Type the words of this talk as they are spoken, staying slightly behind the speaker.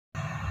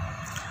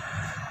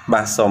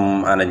បាទសូម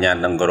អនុញ្ញាត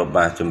នឹងគោរព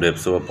បាទជំរាប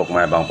សួរពុក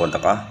ម៉ែបងប្អូន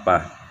ទាំងអស់បា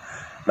ទ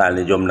ដែល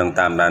និយមនឹង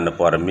តាមដាន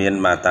ព័ត៌មាន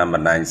បាទតាមប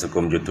ណ្ដាញសង្គ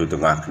ម YouTube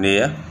ទាំងអស់គ្នា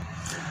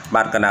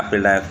បាទគណៈពេល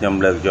ដែលខ្ញុំ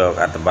លើកយក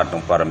អត្ថបទនឹ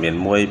ងព័ត៌មាន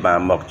មួយបាទ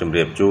មកជម្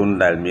រាបជូន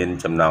ដែលមាន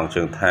ចំណង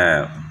ជើងថា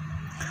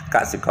ក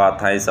សិករ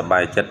ថៃសប្បា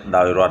យចិត្ត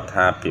ដោយរដ្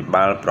ឋាភិ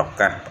បាលប្រ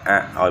កាសផ្អា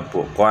កឲ្យ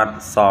ពួកគាត់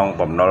សង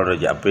បំណុលរ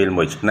យៈពេល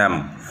1ឆ្នាំ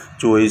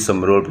ជួយស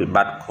ម្រួលវិប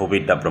ត្តិ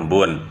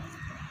COVID-19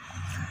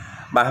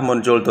 បាទមុន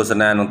ចូលទស្ស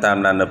នានឹងតាម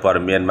ដាននៅព័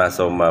ត៌មានបាទ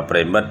សូមប្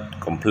រិមិត្ត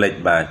កុំភ្លេច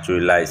បាទជួយ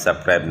like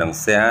subscribe និង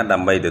share ដើ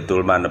ម្បីទទួ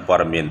លបានព័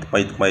ត៌មានថ្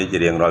មីៗជា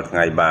រៀងរាល់ថ្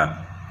ងៃបាទ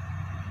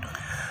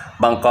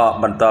បង្កប់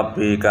បន្ទាប់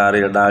ពីការ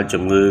រាលដាល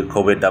ជំងឺ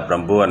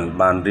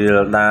COVID-19 បានរាល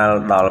ដាល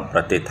ដល់ប្រ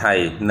ទេសថៃ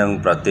និង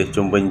ប្រទេស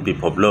ជុំវិញពិ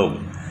ភពលោក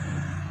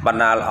បណ្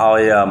ដាលឲ្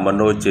យម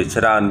នុស្សជា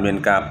ច្រើនមាន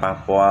ការប៉ះ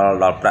ពាល់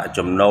ដល់ប្រាក់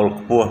ចំណូល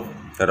ខ្ពស់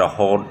រ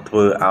ហូតធ្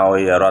វើឲ្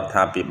យរដ្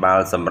ឋាភិបាល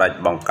សម្រេច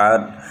បង្កើ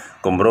ត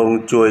គម្រោង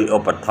ជួយឧ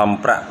បត្ថម្ភ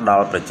ប្រាក់ដ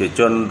ល់ប្រជា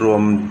ជនរួ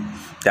ម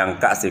ទាំង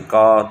កសិក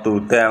រទូ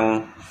ទាំង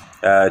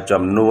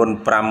ចំនួន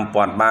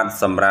 5,000 បាត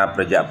សម្រាប់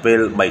រយៈពេល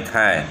3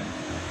ខែ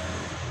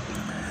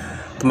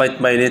ថ្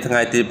មីនេះថ្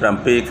ងៃទី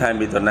7ខែ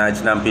មិថុនា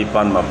ឆ្នាំ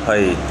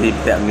2020ទី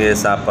ភ្នាក់ងារ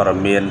សារព័ត៌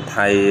មាន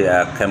ថៃ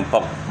ខេម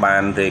ប៉ុកបា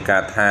នរាយកា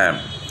រណ៍ថា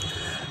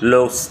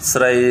លោក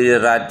ស្រី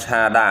រា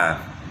ឆាដា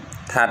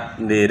ថាត់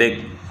នីរិក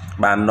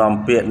បាននាំ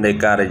ពាក្យនៃ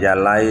ការិយា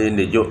ល័យ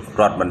នាយក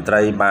រដ្ឋមន្ត្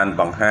រីបាន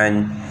បង្ហាញ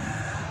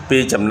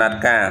ពីចំណាត់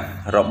ការ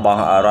រប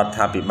ស់រដ្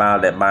ឋាភិបាល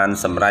ដែលបាន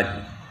សម្រេច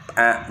ផ្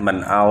អាកមិន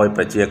ឲ្យ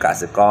ប្រជាក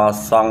សិករ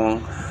សង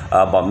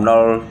បំណុ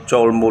ល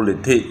ចូលមូលនិ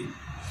ធិ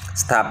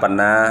ស្ថាប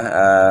នា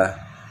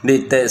នី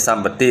តិស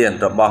ម្បទា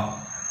របស់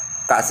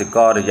កសិក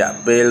ររយៈ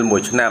ពេល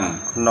1ឆ្នាំ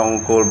ក្នុង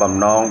គោលបំ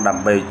ណងដើ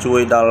ម្បីជួយ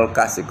ដល់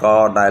កសិក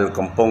រដែល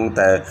កំពុង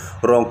តែ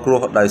រងគ្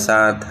រោះដោយសា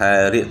រតែ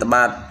រាតត្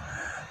បាត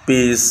ពី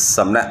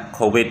សំណាក់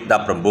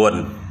COVID-19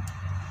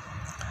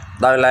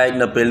 ដោយឡែក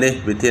នៅពេលនេះ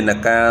វិធាន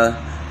ការ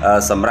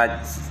សម្រ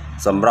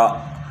ក់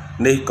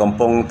នេះកំ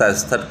ពុងតែ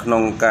ស្ថិតក្នុ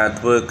ងការ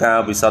ធ្វើការ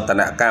វិសោធ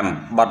នកម្ម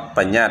បទប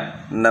ញ្ញត្តិ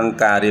និង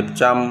ការរៀប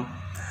ចំ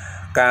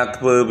ការ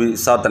ធ្វើវិ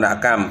សោធន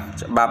កម្ម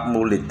ច្បាប់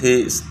មូលនិធិ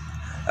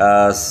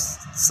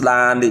ស្ដា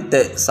រនី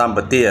តិសម្ប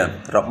ទា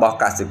របស់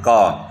កសិក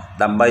រ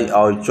ដើម្បី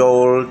ឲ្យចូ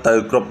លទៅ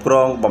គ្រប់គ្រ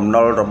ងបំ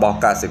ណុលរបស់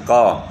កសិក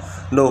រ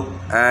នោះ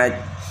អាច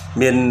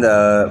មាន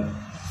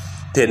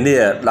ធានា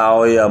ដោ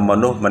យម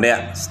នុស្សម្នា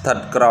ក់ស្ថិត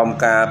ក្រោម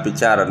ការពិ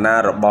ចារណា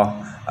របស់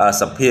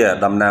សភា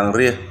តំណាង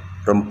រាស្ត្រ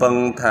រំពឹង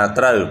ថា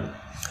ត្រូវ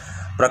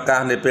ប្រកាស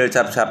នាពេល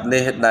ឆាប់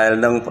នេះដែល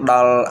នឹងផ្ដ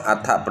ល់អ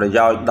ត្ថប្រ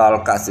យោជន៍ដល់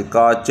កសិក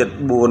រជិត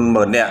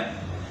 40,000 នាក់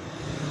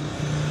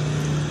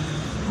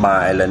បា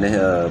ទឥឡូវនេះ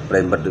ប្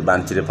រិមិត្តបាន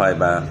ជ្រាបហើយ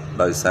បាទ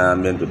ដោយសារ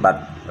មានវិបត្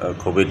តិ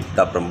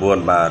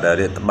COVID-19 បាទដែល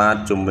រាតត្បាត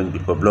ជុំវិញ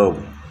ពិភពលោក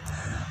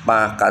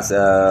បាទ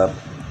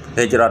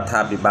រាជរដ្ឋា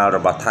ភិបាលរ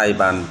បស់ថៃ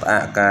បានផ្អា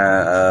កការ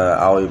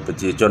ឲ្យប្រ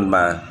ជាជន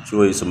បាទ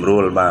ជួយសម្រួ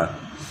លបាទ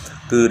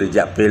គឺរ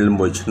យៈពេល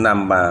1ឆ្នាំ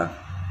បា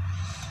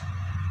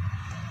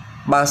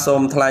ទសូ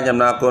មថ្លែងអំ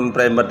ណរគុណ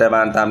ប្រិមិត្តដែល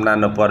បានតាមដាន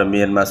នៅព័ត៌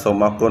មានបាទសូម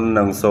អរគុណ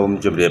និងសូម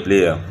ជម្រាប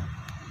លា